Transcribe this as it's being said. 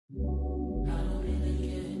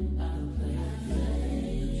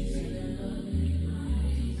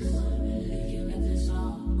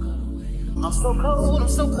I'm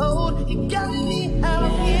so cold, you got me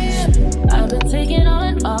out here. I've been taking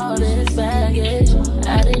on all this baggage,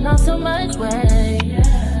 adding on so much weight.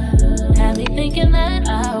 Had me thinking that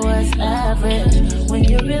I was average, when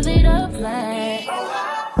you really don't play.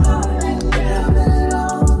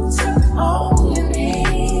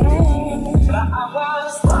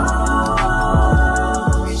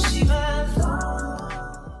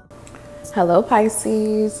 Hello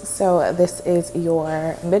Pisces, so this is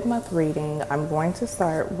your mid-month reading. I'm going to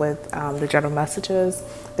start with the general messages.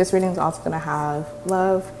 This reading is also going to have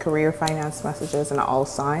love, career, finance messages, and all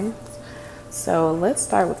signs. So let's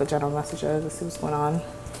start with the general messages. Let's see what's going on.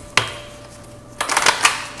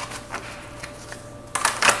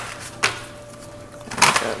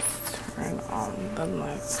 Just turn on the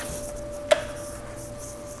lights.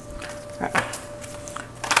 Okay.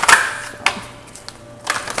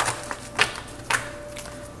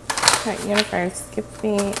 Okay, universe, give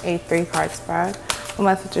me a 3-card spread. What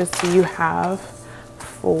messages do you have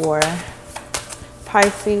for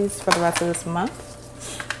Pisces for the rest of this month?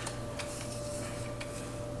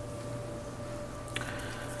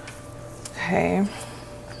 Okay,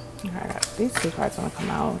 I got these 2 cards want to come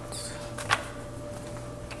out.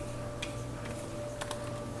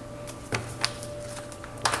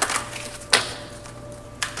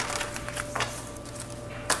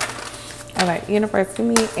 All right, universe, give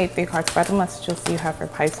me a 3-card spread. What messages do you have for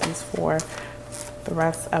Pisces for the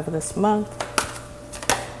rest of this month?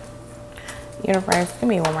 Universe, give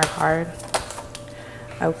me one more card.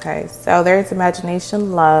 Okay, so there's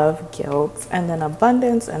imagination, love, guilt, and then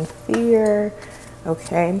abundance and fear.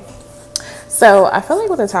 Okay, so I feel like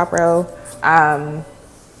with the top row,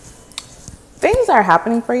 things are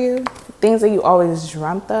happening for you. Things that you always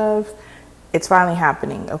dreamt of. It's finally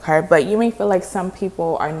happening, okay? But you may feel like some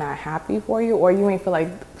people are not happy for you, or you may feel like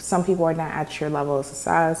some people are not at your level of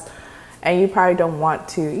success, and you probably don't want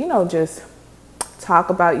to, you know, just talk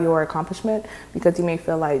about your accomplishment because you may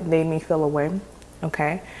feel like they may feel away,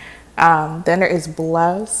 okay? Then there is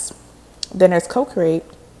bless, then there's co-create,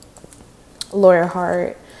 loyal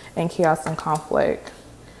heart, and chaos and conflict.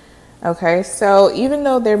 Okay, so even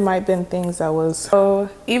though there might have been things that was,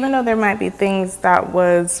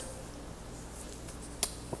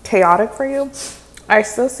 chaotic for you, I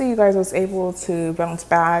still see you guys was able to bounce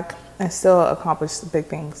back and still accomplish big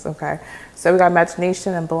things. Okay, so we got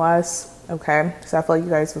imagination and bless. Okay, so I feel like you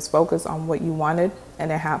guys was focused on what you wanted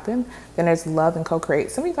and it happened. Then there's love and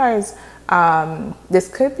co-create. Some of you guys, this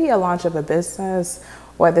could be a launch of a business,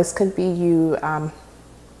 or this could be you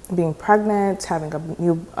being pregnant, having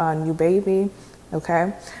a new baby.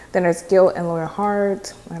 Okay, then there's guilt and loyal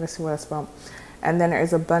heart. I gotta see what that's about. And then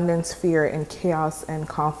there's abundance, fear, and chaos and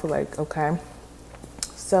conflict, okay?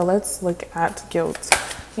 So let's look at guilt.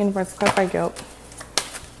 Universe, clarify guilt.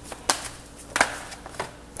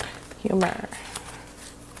 Humor.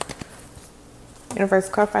 Universe,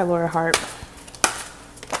 clarify loyal heart.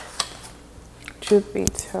 Truth be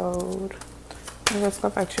told. Universe,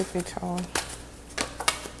 clarify truth be told.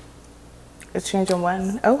 It's changing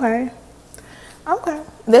when? Okay. Okay.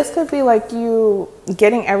 This could be like you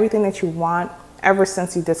getting everything that you want ever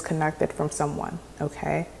since you disconnected from someone,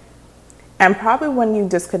 okay? And probably when you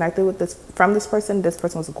disconnected from this person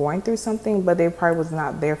was going through something, but they probably was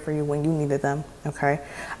not there for you when you needed them, okay?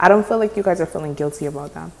 I don't feel like you guys are feeling guilty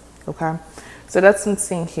about that, okay? So that's what I'm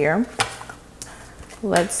seeing here.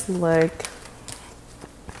 Let's look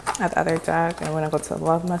at the other deck, and I'm gonna go to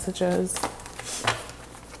love messages.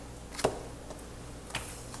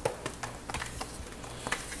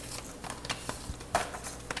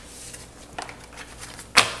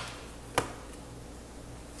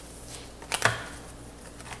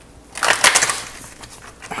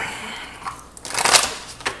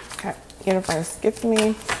 Universe, give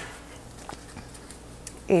me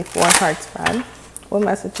a 4-card spread. What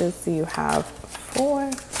messages do you have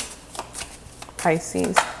for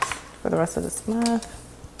Pisces for the rest of this month?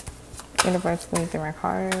 Universe, give me 3 more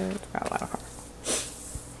cards. Got a lot of cards.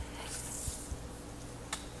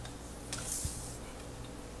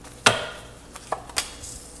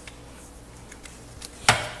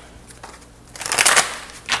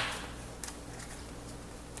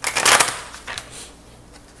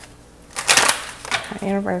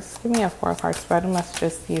 Universe, give me a 4-card spread. What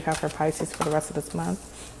messages do you have for Pisces for the rest of this month?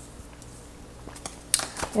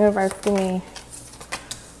 Universe, give me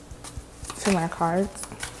 2 more cards.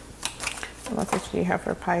 What message do you have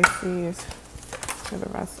for Pisces for the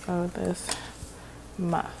rest of this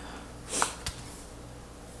month?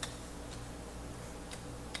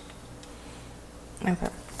 Okay.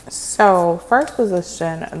 So first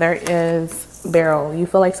position, there is barrel. You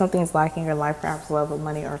feel like something's lacking in your life, perhaps love, or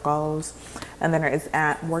money, or goals. And then there is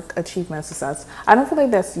at work, achievement, success. I don't feel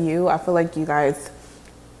like that's you. I feel like you guys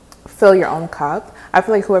fill your own cup. I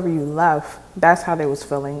feel like whoever you love, that's how they was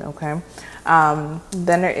feeling. Okay. Then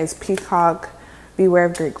there is peacock, beware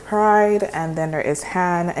of Greek pride, and then there is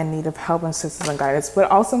hand and need of help and assistance and guidance.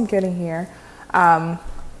 But also I'm getting here,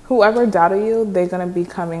 whoever doubted you, they're gonna be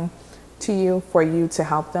coming to you for you to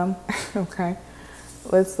help them. Okay,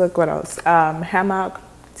 let's look what else. Hammock,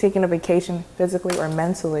 taking a vacation physically or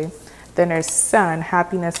mentally. Then there's sun,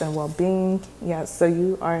 happiness and well-being. Yes, so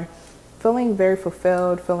you are feeling very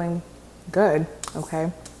fulfilled, feeling good.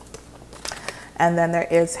 Okay, and then there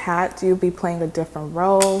is hat, you'll be playing a different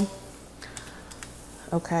role.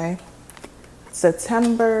 Okay,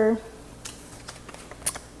 September,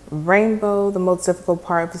 rainbow, the most difficult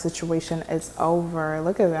part of the situation is over.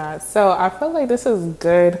 Look at that. So I feel like this is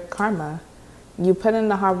good karma. You put in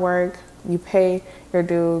the hard work, you pay your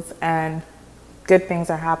dues, and good things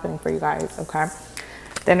are happening for you guys. Okay,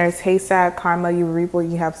 then there's haystack, karma, you reap what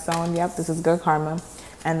you have sown. Yep, this is good karma.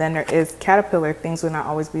 And then there is caterpillar, things will not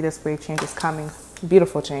always be this way, change is coming.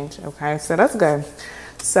 Beautiful change. Okay, so that's good.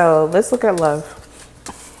 So let's look at love.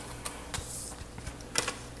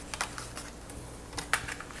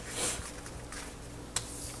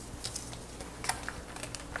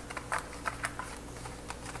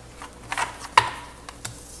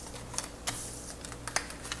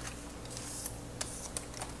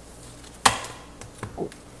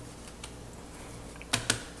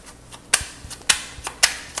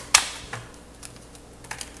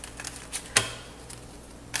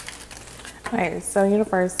 Alright, so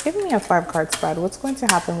universe, give me a 5-card spread. What's going to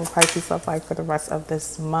happen with Pisces self-life for the rest of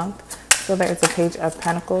this month? So there is a page of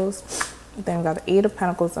pentacles. Then we got the 8 of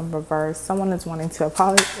pentacles in reverse. Someone is wanting to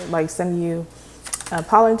apologize, send you an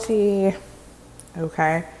apology.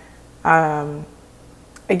 Okay.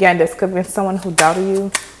 Again, this could be someone who doubted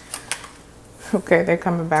you. Okay, they're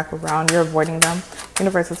coming back around. You're avoiding them.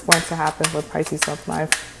 Universe is going to happen with Pisces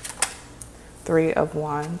self-life. 3 of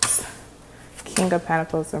Wands. King of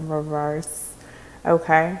Pentacles in reverse.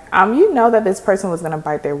 Okay, you know that this person was gonna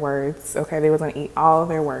bite their words. Okay, they was gonna eat all of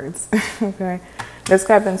their words. Okay, this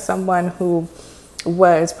could have been someone who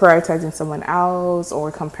was prioritizing someone else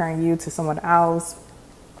or comparing you to someone else,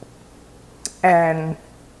 and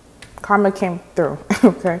karma came through.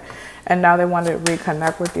 Okay, and now they want to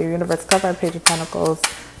reconnect with you. Universe, clarify page of pentacles.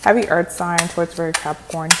 Heavy earth sign towards very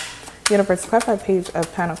Capricorn. Universe, clarify page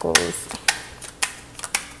of pentacles.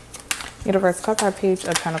 Universe, clarify page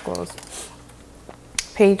of pentacles.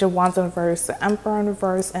 Page of Wands in reverse, the Emperor in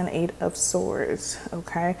reverse, and 8 of Swords.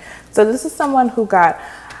 Okay, so this is someone who got,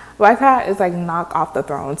 like that is like knocked off the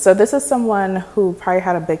throne. So this is someone who probably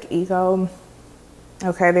had a big ego.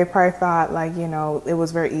 Okay, they probably thought like, you know, it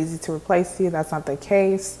was very easy to replace you. That's not the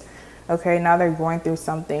case. Okay, now they're going through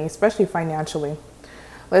something, especially financially.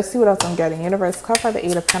 Let's see what else I'm getting. Universe, clarify the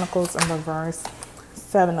 8 of Pentacles in reverse,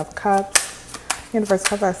 7 of Cups. Universe,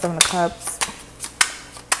 clarify 7 of Cups.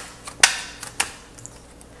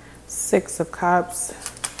 6 of Cups.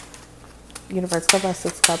 Universe, clarify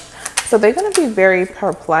 6 of Cups. So they're going to be very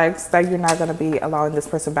perplexed that you're not going to be allowing this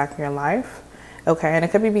person back in your life. Okay, and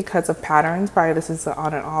it could be because of patterns. Probably this is an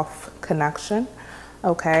on and off connection.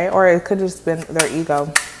 Okay, or it could have just been their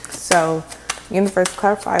ego. So universe,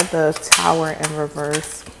 clarify the Tower in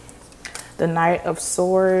reverse. The Knight of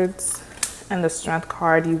Swords. And the Strength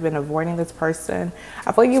card, you've been avoiding this person.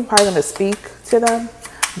 I feel like you're probably going to speak to them,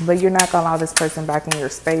 but you're not going to allow this person back in your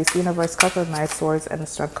space. Universe, couple of Knight of Swords, and the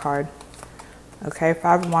Strength card. Okay,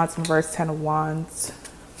 5 of Wands in reverse, 10 of Wands.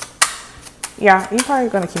 Yeah, you're probably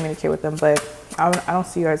going to communicate with them, but I don't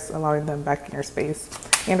see you guys allowing them back in your space.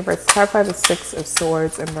 Universe, clarify the 6 of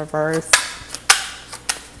Swords in reverse.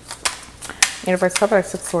 Universe, clarify the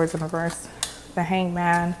 6 of Swords in reverse. The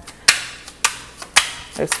Hangman.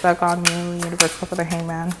 They're stuck on you. Universe, cover the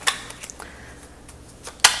Hangman.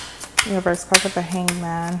 Universe, cover the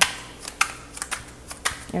Hangman.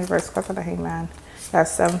 Universe, cover the Hangman.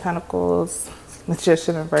 That's 7 Pentacles.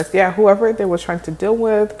 Magician in reverse. Yeah, whoever they were trying to deal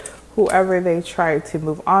with, whoever they tried to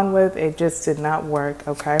move on with, it just did not work.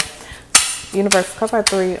 Okay. Universe, cover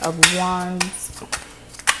 3 of Wands.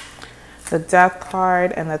 The Death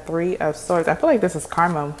card and the 3 of Swords. I feel like this is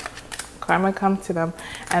karma. Karma come to them,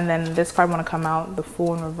 and then this card want to come out, the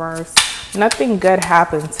Fool in reverse. Nothing good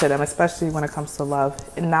happened to them, especially when it comes to love.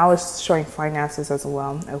 And now it's showing finances as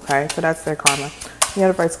well. Okay, so that's their karma.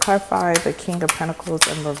 Universe, clarify the King of Pentacles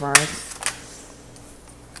in reverse.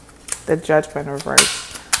 The Judgment in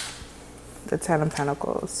reverse. The 10 of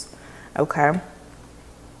Pentacles. Okay.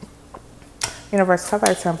 Universe,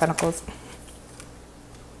 clarify 10 Pentacles.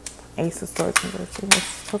 Ace of Swords in reverse.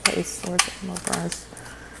 Universe, clarify Ace of Swords in reverse.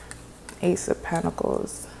 Ace of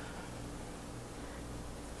Pentacles.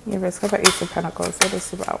 Universe, clarify Ace of Pentacles. What is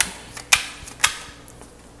this about?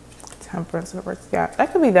 Temperance in reverse. Yeah,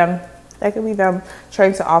 that could be them. That could be them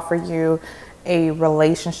trying to offer you a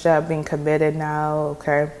relationship, being committed now,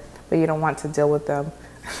 okay? But you don't want to deal with them,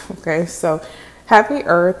 okay? So heavy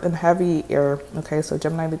earth and heavy air, okay? So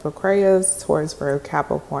Gemini, Libra, Aquarius, Taurus, Virgo,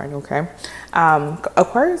 Capricorn, okay?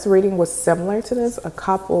 Aquarius reading was similar to this a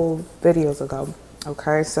couple videos ago,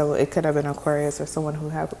 okay? So it could have been Aquarius or someone who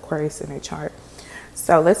have Aquarius in their chart.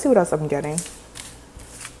 So let's see what else I'm getting.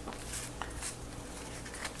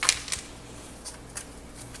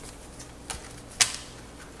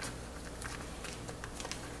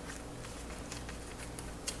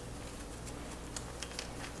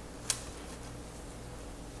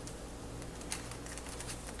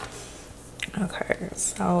 Okay,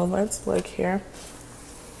 so let's look here.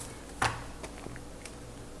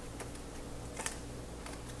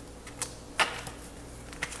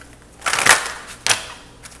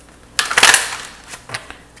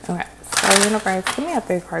 Okay, so universe, give me a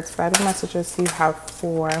big card spread. What messages do you have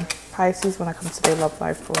for Pisces when it comes to their love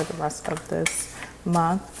life for the rest of this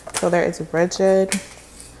month? So there is rigid,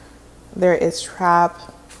 there is trap,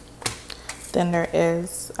 then there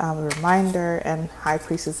is a reminder, and High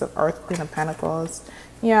Priestess of Earth, Queen of Pentacles.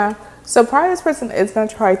 Yeah, so probably this person is going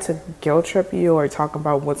to try to guilt trip you or talk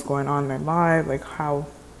about what's going on in their life, like how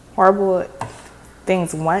horrible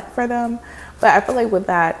things went for them. But I feel like with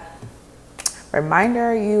that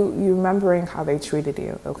reminder, you remembering how they treated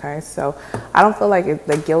you, okay? So I don't feel like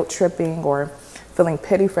the guilt tripping or feeling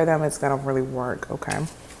pity for them is going to really work, okay?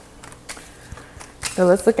 So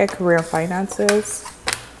let's look at career and finances.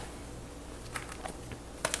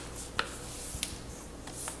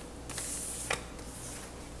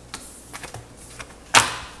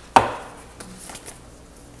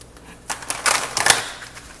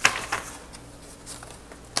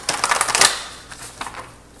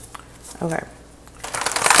 Okay,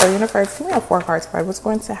 so universe, give me a 4-card spread. What's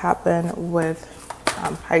going to happen with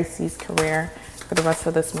Pisces career for the rest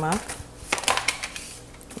of this month?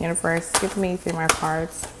 Universe, give me 3 more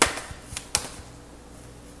cards.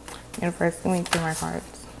 Universe, give me 3 more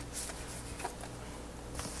cards.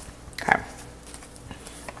 Okay.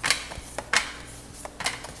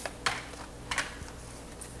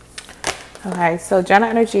 Okay, so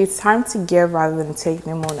Gemini energy, it's time to give rather than take.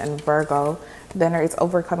 New moon and Virgo. Then there is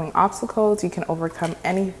overcoming obstacles. You can overcome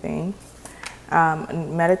anything.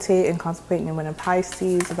 Meditate and contemplate. New moon in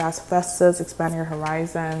Pisces. Vast vistas, expand your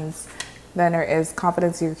horizons. Then there is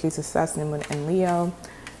confidence in your key success. New moon in Leo.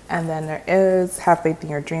 And then there is have faith in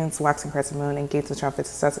your dreams. Waxing crescent moon. Engage in triumphant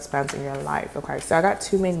success. Expands in your life. Okay, so I got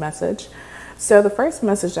 2 main messages. So the first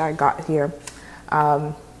message that I got here,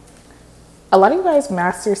 a lot of you guys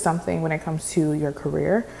master something when it comes to your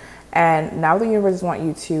career, and now the universe want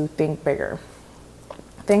you to think bigger.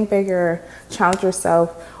 Think bigger, challenge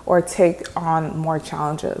yourself, or take on more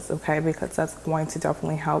challenges, okay? Because that's going to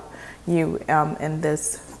definitely help you in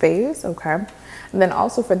this phase, okay? And then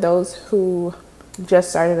also for those who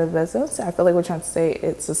just started a business, I feel like we're trying to say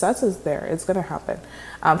success is there. It's going to happen.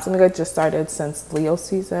 Some of you guys just started since Leo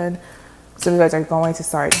season. Some of you guys are going to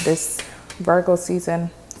start this Virgo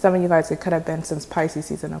season. Some of you guys, it could have been since Pisces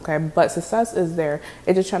season, okay? But success is there.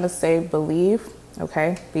 It's just trying to say believe,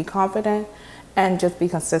 okay? Be confident and just be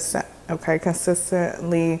consistent, okay?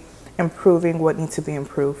 Consistently improving what needs to be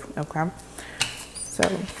improved, okay? So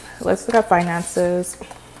let's look at finances.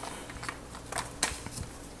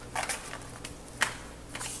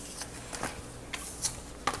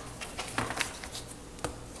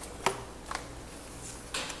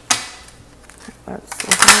 Let's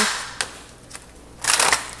see here.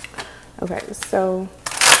 Okay, so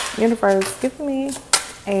universe, give me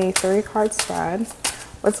a 3-card spread.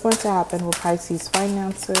 What's going to happen with Pisces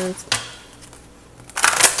finances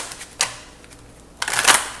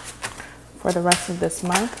for the rest of this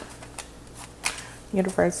month?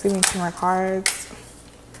 Universe, give me 2 more cards.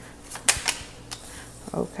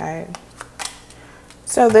 Okay.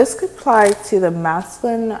 So this could apply to the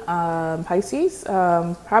masculine Pisces.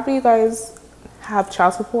 Probably you guys have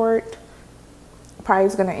child support. Probably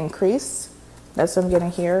is going to increase. That's what I'm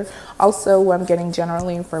getting here. Also, what I'm getting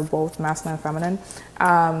generally for both masculine and feminine,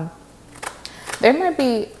 there might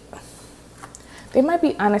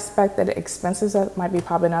be unexpected expenses that might be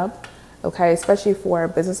popping up, okay? Especially for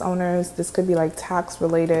business owners. This could be like tax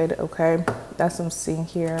related, okay? That's what I'm seeing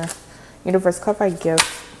here. Universe, clarify gift.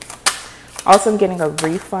 Also, I'm getting a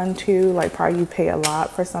refund too. Like probably you pay a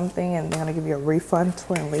lot for something and they're gonna give you a refund.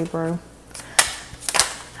 Twin Libra.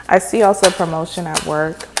 I see also a promotion at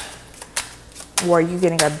work, or you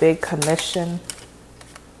getting a big commission.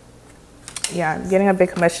 Yeah, getting a big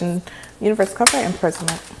commission. Universe, cover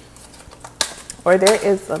imprisonment. Or there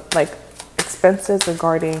is like expenses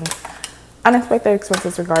regarding, unexpected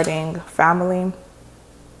expenses regarding family.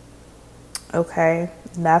 Okay,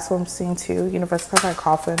 that's what I'm seeing too. Universe, cover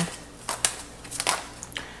coffin.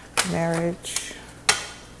 Marriage.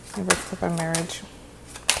 Universe, cover marriage.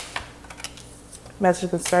 Message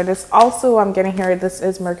concern. This also, I'm getting here, this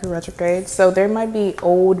is Mercury retrograde, so there might be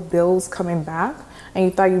old bills coming back and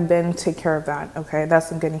you thought you've been take care of that. Okay, that's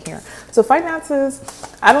what I'm getting here. So finances,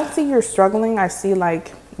 I don't see you're struggling. I see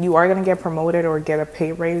like you are going to get promoted or get a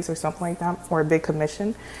pay raise or something like that, or a big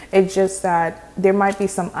commission. It's just that there might be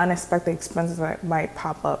some unexpected expenses that might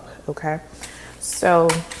pop up. Okay, so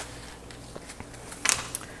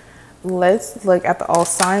let's look at the all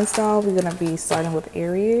signs now. We're going to be starting with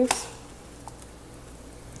Aries.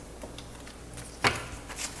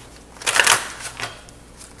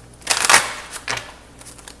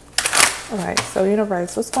 Alright, so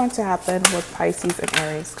universe, what's going to happen with Pisces and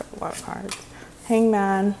Aries? Got a lot of cards.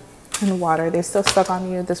 Hangman and water. They're still stuck on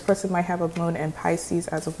you. This person might have a moon in Pisces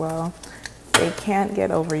as well. They can't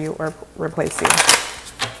get over you or replace you.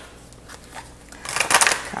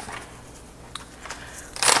 Okay.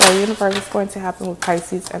 So universe, what's going to happen with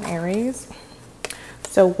Pisces and Aries?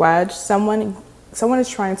 So wedge, someone is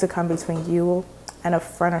trying to come between you and a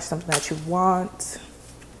friend or something that you want.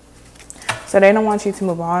 So they don't want you to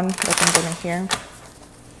move on, like I'm getting here.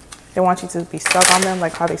 They want you to be stuck on them,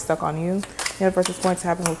 like how they stuck on you. Universe is going to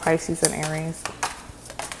happen with Pisces and Aries.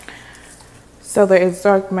 So there is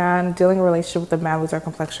dark man dealing a relationship with a man with dark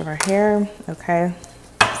complexion or hair. Okay.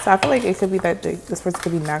 So I feel like it could be that this person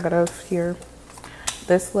could be negative here.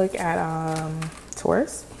 Let's look at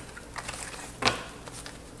Taurus.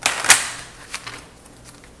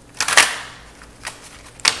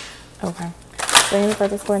 Okay. So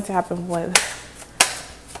universe is going to happen with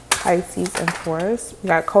Pisces and Taurus. You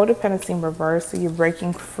got codependency in reverse, so you're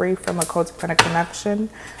breaking free from a codependent connection.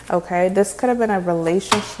 Okay, this could have been a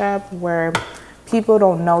relationship where people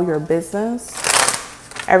don't know your business.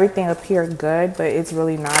 Everything appeared good, but it's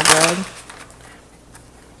really not good.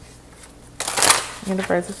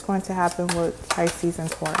 Universe is going to happen with Pisces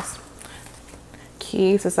and Taurus.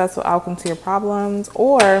 Key, successful outcome to your problems,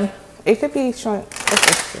 or it could be showing.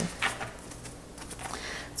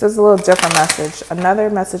 So it's a little different message. Another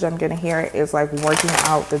message I'm getting here is like working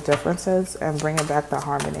out the differences and bringing back the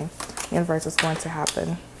harmony. Universe is going to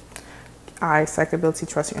happen. I, psychic ability,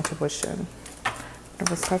 trust your intuition.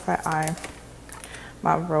 Universe, clarify I.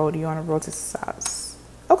 My road, you on a road to success.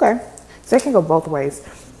 Okay, so it can go both ways.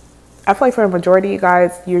 I feel like for a majority of you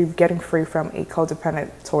guys, you're getting free from a codependent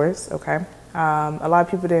Taurus, okay? A lot of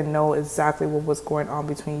people didn't know exactly what was going on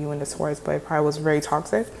between you and this Taurus, but it probably was very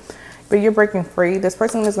toxic. But you're breaking free. This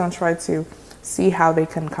person is going to try to see how they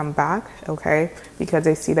can come back, okay? Because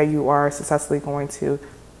they see that you are successfully going to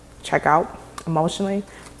check out emotionally.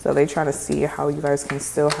 So they try to see how you guys can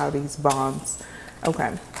still have these bonds.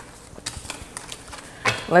 Okay.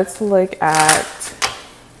 Let's look at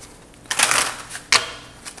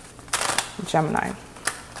Gemini.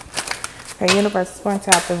 Okay, universe is going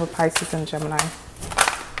to happen with Pisces and Gemini.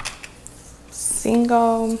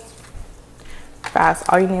 Single. Fast.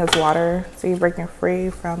 All you need is water. So you're breaking free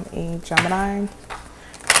from a Gemini.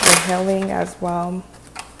 You're healing as well.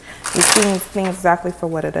 You're seeing things exactly for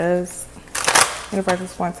what it is. Universe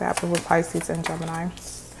is going to happen with Pisces and Gemini.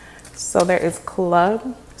 So there is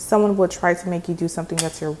club. Someone will try to make you do something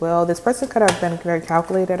against your will. This person could have been very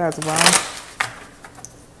calculated as well.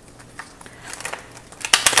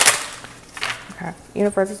 Okay.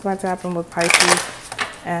 Universe is going to happen with Pisces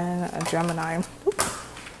and a Gemini. Oops.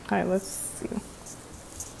 All right, let's see.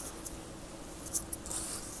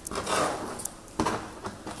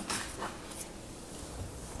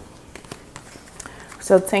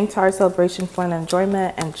 So tank tire, celebration, fun,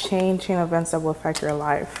 enjoyment, and chain events that will affect your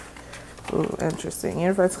life. Ooh, interesting.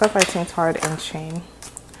 Universe, clarify tank tire and chain.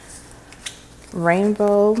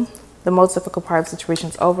 Rainbow, the most difficult part of the situation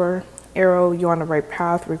is over. Arrow, you're on the right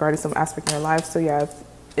path regarding some aspect in your life. So yeah,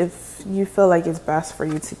 if you feel like it's best for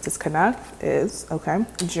you to disconnect, is okay.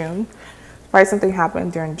 June, probably something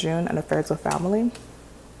happened during June and affairs with family.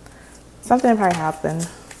 Something probably happened.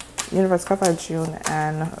 Universe, clarify June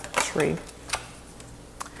and tree.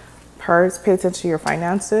 Purse, pay attention to your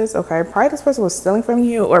finances. Okay, probably this person was stealing from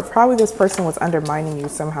you, or probably this person was undermining you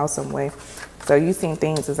somehow, some way. So you seeing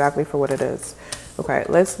things exactly for what it is. Okay,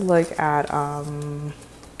 let's look at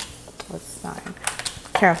what's sign?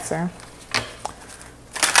 Cancer.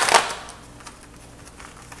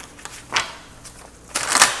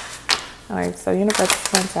 All right, so universe is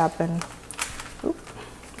going to happen.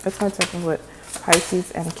 It's going to happen with Pisces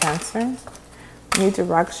and Cancer. New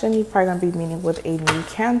direction. You're probably going to be meeting with a new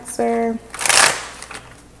Cancer.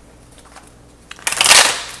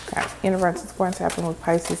 Okay, universe is going to happen with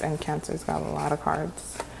Pisces and Cancer. It's got a lot of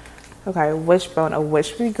cards. Okay, wishbone. A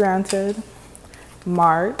wish be granted.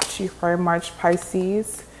 March. You probably March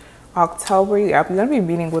Pisces. October. You're going to be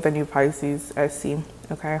meeting with a new Pisces. I see.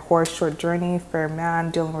 Okay, horse short journey. Fair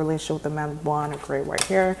man. Dealing relationship with a man with blonde or gray white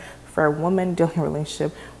hair. For a woman, dealing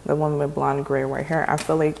relationship with a woman with blonde, gray, white hair. I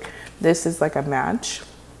feel like this is like a match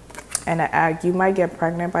and an egg. You might get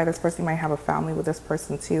pregnant by this person. You might have a family with this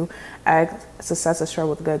person too. Egg, success assured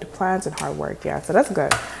with good plans and hard work. Yeah, so that's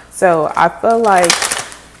good. So I feel like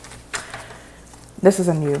this is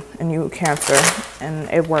a new Cancer and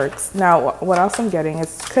it works. Now, what else I'm getting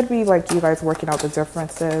is could be like you guys working out the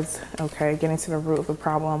differences, okay, getting to the root of the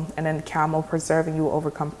problem, and then camel preserving you will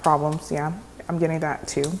overcome problems. Yeah, I'm getting that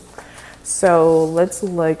too. So let's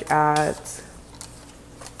look at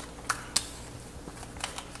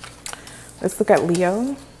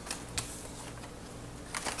Leo.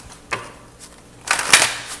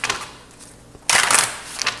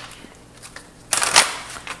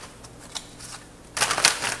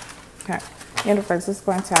 Okay, universe is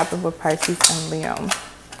going to happen with Pisces and Leo.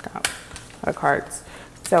 Got a lot of cards.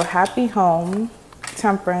 So happy home,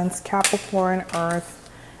 temperance, Capricorn, earth,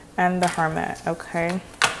 and the Hermit. Okay,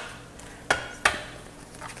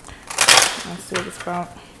 let's see what it's about.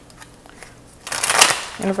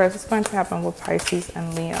 Universe is going to happen with Pisces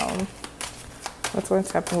and Leo. What's going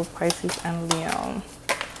to happen with Pisces and Leo?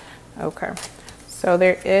 Okay, so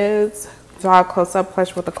there is draw close up,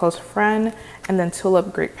 pleasure with a close friend, and then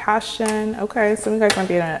tulip, great passion. Okay, so you guys might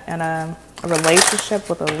be in a relationship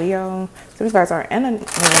with a Leo. So you guys are in a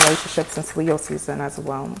relationship since Leo season as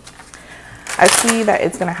well. I see that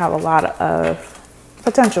it's going to have a lot of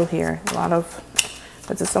potential here.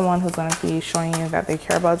 This is someone who's going to be showing you that they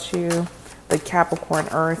care about you. The Capricorn,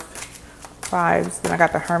 earth vibes. Then I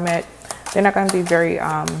got the Hermit. They're not going to be very,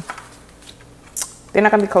 they're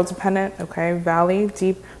not going to be codependent. Okay, Valley,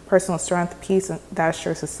 deep personal strength, peace, and that's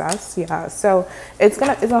your success. Yeah, so it's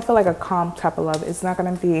gonna feel like a calm type of love. It's not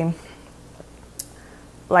going to be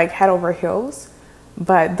like head over heels,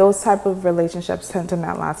 but those type of relationships tend to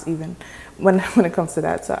not last even when it comes to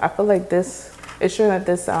that. So I feel like this is sure that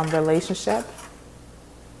this relationship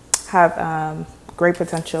have great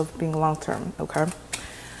potential of being long term. Okay,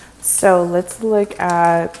 so let's look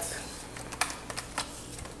at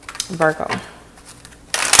Virgo.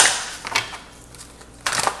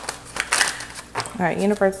 All right,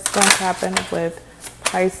 universe is going to happen with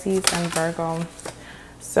Pisces and Virgo.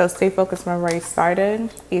 So stay focused, remember where you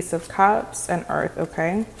started. Ace of Cups and Earth.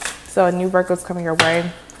 Okay, so a new Virgo is coming your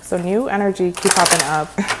way. So new energy keep popping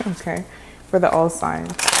up. Okay, for the all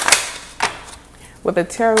signs. With the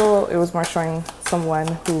tarot, it was more showing someone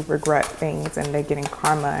who regret things and they're getting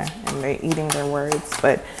karma and they're eating their words.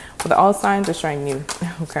 But with the all signs, it's showing new.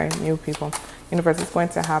 Okay, new people. Universe is going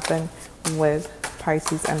to happen with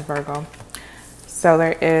Pisces and Virgo. So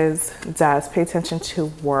there is death. Pay attention to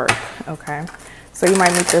work. Okay, so you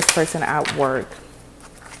might meet this person at work.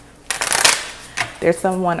 There's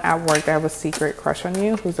someone at work that have a secret crush on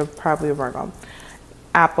you who's probably a Virgo.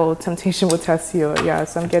 Apple, temptation will test you. Yeah,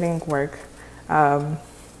 so I'm getting work.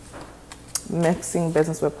 Mixing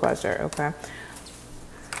business with pleasure. Okay,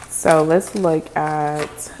 so let's look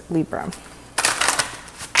at Libra.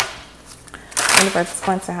 Universe is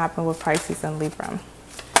going to happen with Pisces and Libra.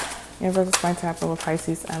 Universe is going to happen with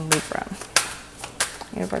Pisces and Libra.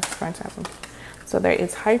 Universe is going to happen. So there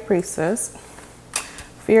is High Priestess.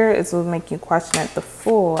 Fear is will make you question it. The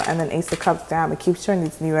Fool, and then Ace of Cups down. It keeps showing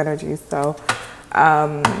these new energies. So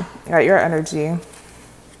got your energy.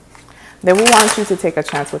 They will want you to take a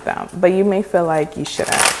chance with them, but you may feel like you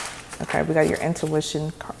shouldn't. Okay, we got your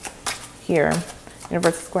intuition here.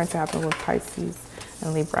 Universe is going to happen with Pisces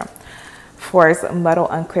and Libra. Force, muddle,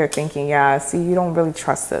 unclear thinking. Yeah, see, you don't really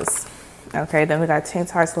trust this. Okay, then we got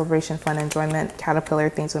Taint, Heart, Celebration, Fun, Enjoyment, Caterpillar.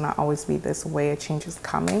 Things will not always be this way. A change is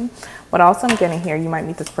coming. But also I'm getting here, you might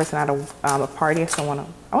meet this person at a party. So I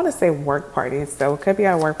want to say work party. So it could be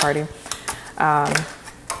at a work party.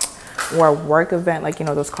 Or a work event, like, you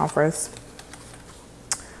know, those conference.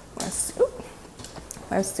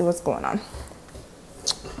 Let's see what's going on.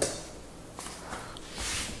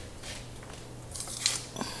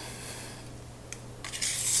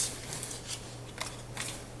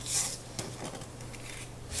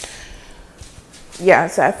 Yeah,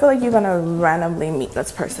 so I feel like you're gonna randomly meet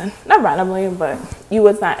this person. Not randomly, but you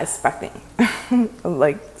was not expecting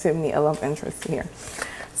like to meet a love interest here.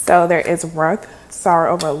 So So there is worth,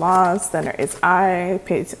 sorrow over loss. Then there is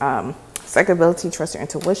psychic ability, trust your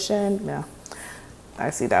intuition. Yeah, I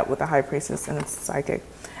see that with the High Priestess and it's psychic.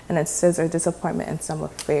 And then scissor, disappointment in some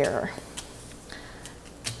affair.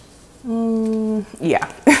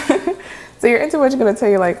 Yeah. So your intuition gonna tell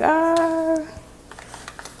you like,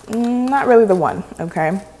 not really the one,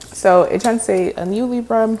 okay? So it trying to say a new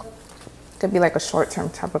Libra could be like a short-term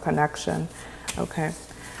type of connection, okay?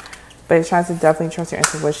 But it tries to definitely trust your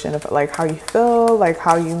intuition of like how you feel, like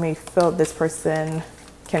how you may feel this person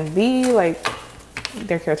can be, like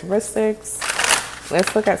their characteristics.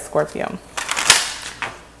 Let's look at Scorpio.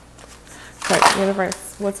 So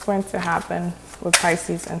universe, what's going to happen with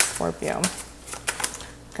Pisces and Scorpio?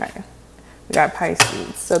 Okay, we got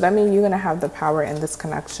Pisces. So that means you're gonna have the power in this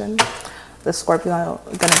connection. The Scorpio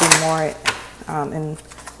is gonna be more in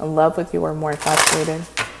love with you or more infatuated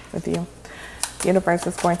with you. Universe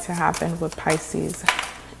is going to happen with Pisces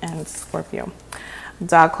and Scorpio.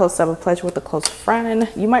 Dog close up a pledge with a close friend.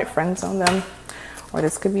 You might friend zone them, or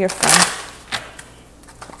this could be a friend.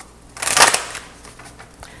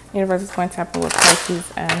 Universe is going to happen with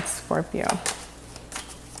Pisces and Scorpio.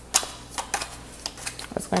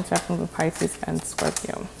 What's going to happen with Pisces and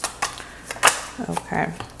Scorpio?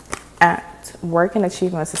 Okay. At work and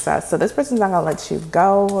achievement success. So this person's not going to let you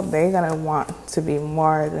go. They're going to want to be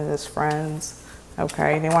more than just friends.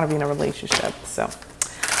 Okay. They want to be in a relationship. So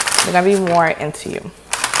they're going to be more into you.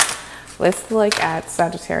 Let's look at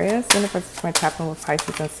Sagittarius. Universe is going to happen with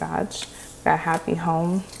Pisces and Sag. Got happy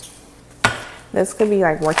home. This could be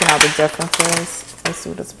like working out the differences. Let's see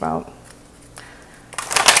what it's about.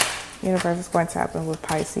 Universe is going to happen with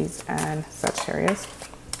Pisces and Sagittarius.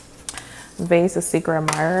 Vase, a secret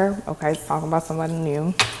admirer. Okay, it's talking about somebody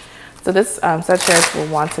new. So this Sagittarius will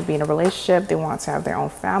want to be in a relationship. They want to have their own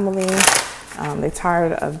family. They're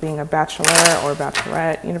tired of being a bachelor or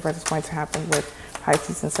bachelorette. Universe is going to happen with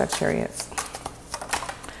Pisces and Sagittarius.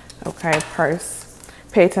 Okay, purse.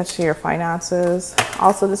 Pay attention to your finances.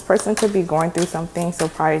 Also, this person could be going through something. So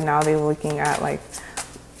probably now they're looking at like,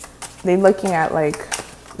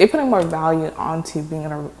 they're putting more value onto being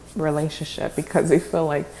in a relationship because they feel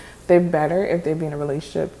like they're better if they be in a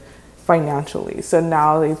relationship financially. So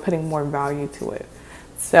now they're putting more value to it.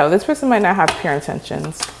 So this person might not have pure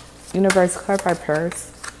intentions. Universe, clarify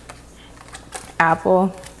purse.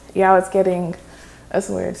 Apple. Yeah, it's getting, that's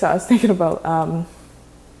weird. So I was thinking about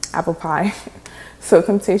apple pie. So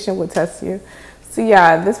temptation would test you. So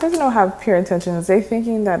yeah, this person don't have pure intentions. They're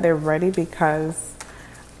thinking that they're ready because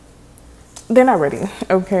they're not ready.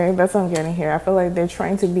 Okay, that's what I'm getting here. I feel like they're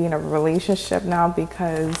trying to be in a relationship now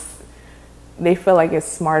because they feel like it's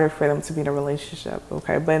smarter for them to be in a relationship.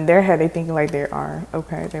 Okay, but in their head, they're thinking like they are.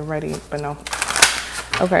 Okay, they're ready, but no.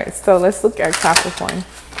 Okay, so let's look at Capricorn.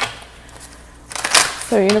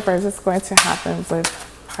 So universe is going to happen with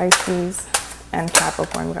Pisces and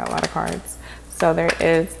Capricorn. We got a lot of cards. So there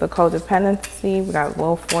is the codependency, we got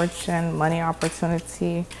low fortune, money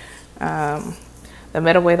opportunity, the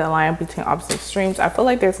middle way, the line between opposite extremes. I feel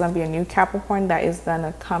like there's going to be a new Capricorn that is going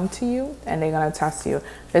to come to you and they're going to test you.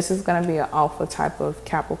 This is going to be an alpha type of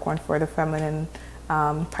Capricorn for the feminine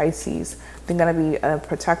Pisces. They're going to be a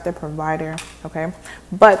protector, provider, okay?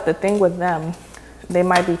 But the thing with them, they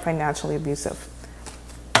might be financially abusive.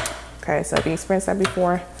 Okay, so if you experienced that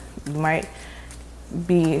before, you might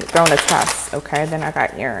be thrown a test. Okay, then I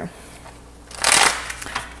got urine.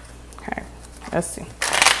 Okay, let's see.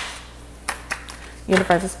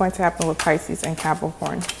 Universe is going to happen with Pisces and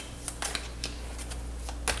Capricorn.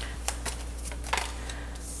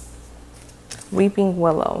 Weeping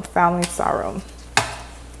willow, family sorrow.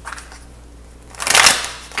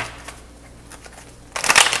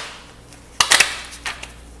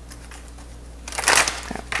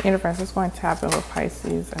 Universe is going to happen with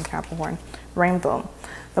Pisces and Capricorn. Rainbow.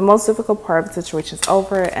 The most difficult part of the situation is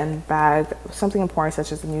over, and bag something important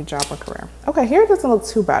such as a new job or career. Okay, here it doesn't look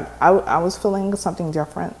too bad. I was feeling something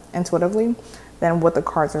different intuitively than what the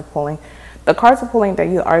cards are pulling. The cards are pulling that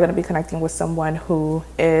you are going to be connecting with someone who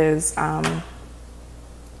is no,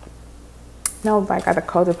 but I got the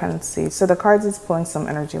codependency. So the cards is pulling some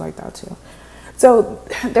energy like that too. So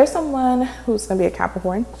there's someone who's going to be a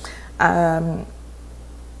Capricorn.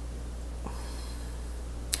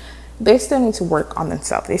 They still need to work on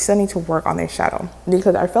themselves. They still need to work on their shadow,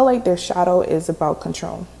 because I feel like their shadow is about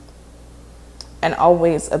control and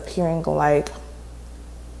always appearing like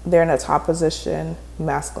they're in a top position,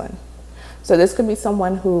 masculine. So this could be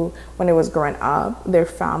someone who, when they was growing up, their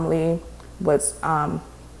family was,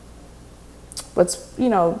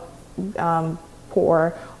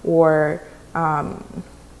 poor, or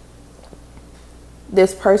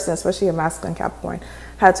this person, especially a masculine Capricorn,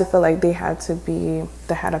 had to feel like they had to be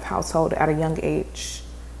the head of household at a young age.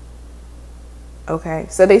 Okay,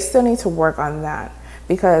 so they still need to work on that,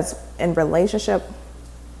 because in relationship,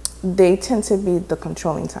 they tend to be the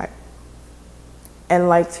controlling type and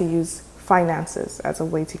like to use finances as a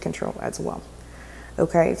way to control as well.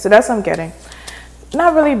 Okay, so that's what I'm getting.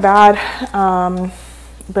 Not really bad,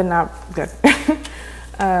 but not good.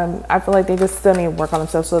 I feel like they just still need to work on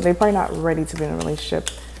themselves, so they're probably not ready to be in a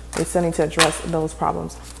relationship. They still need to address those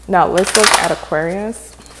problems. Now, let's look at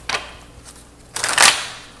Aquarius.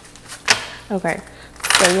 Okay,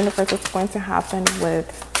 so universe, what's going to happen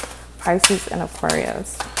with Pisces and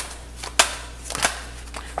Aquarius?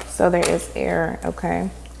 So there is air, okay?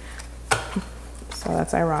 So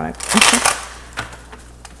that's ironic.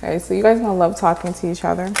 Okay, so you guys gonna love talking to each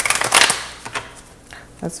other.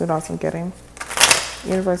 That's what else I'm getting.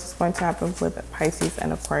 Universe is going to happen with Pisces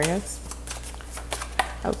and Aquarius.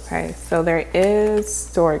 Okay, so there is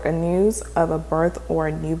story, a news of a birth or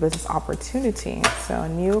a new business opportunity. So a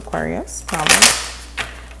new Aquarius, probably.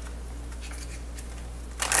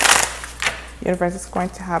 Universe is going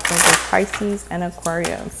to happen with Pisces and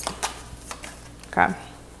Aquarius. Okay.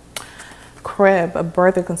 Crib, a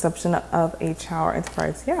birth or conception of a child or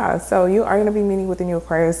enterprise. Yeah, so you are going to be meeting with a new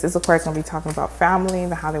Aquarius. This Aquarius is going to be talking about family,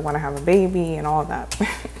 how they want to have a baby and all that.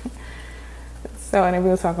 So, and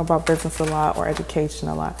we'll talk about business a lot or education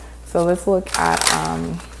a lot. So let's look at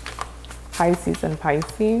Pisces and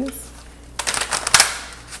Pisces.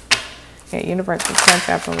 Okay, universe is going to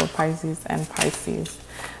happen with Pisces and Pisces.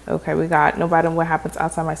 Okay, we got no matter what happens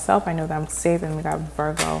outside myself, I know that I'm safe, and we got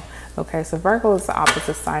Virgo. Okay, so Virgo is the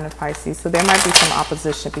opposite sign of Pisces. So there might be some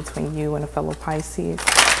opposition between you and a fellow Pisces.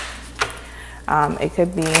 It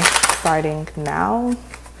could be starting now,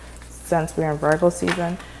 since we're in Virgo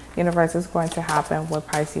season. Universe is going to happen with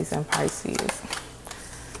Pisces and Pisces.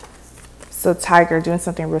 So Tiger, doing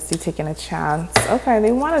something risky, taking a chance. Okay,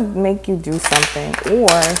 they want to make you do something, or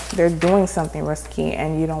they're doing something risky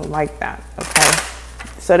and you don't like that. Okay,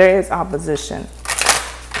 so there is opposition.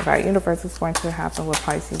 Okay, universe is going to happen with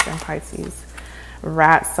Pisces and Pisces.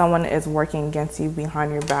 Rat, someone is working against you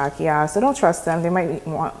behind your back. Yeah, so don't trust them. They might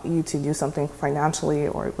want you to do something financially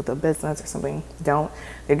or with a business or something. Don't.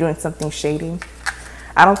 They're doing something shady.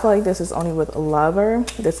 I don't feel like this is only with a lover.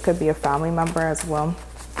 This could be a family member as well.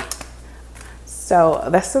 So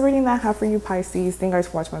that's the reading that I have for you, Pisces. Thank you guys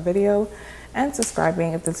for watching my video and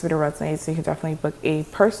subscribing if this video resonates. So you can definitely book a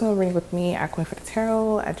personal reading with me at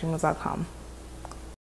queenfredatarot@gmail.com.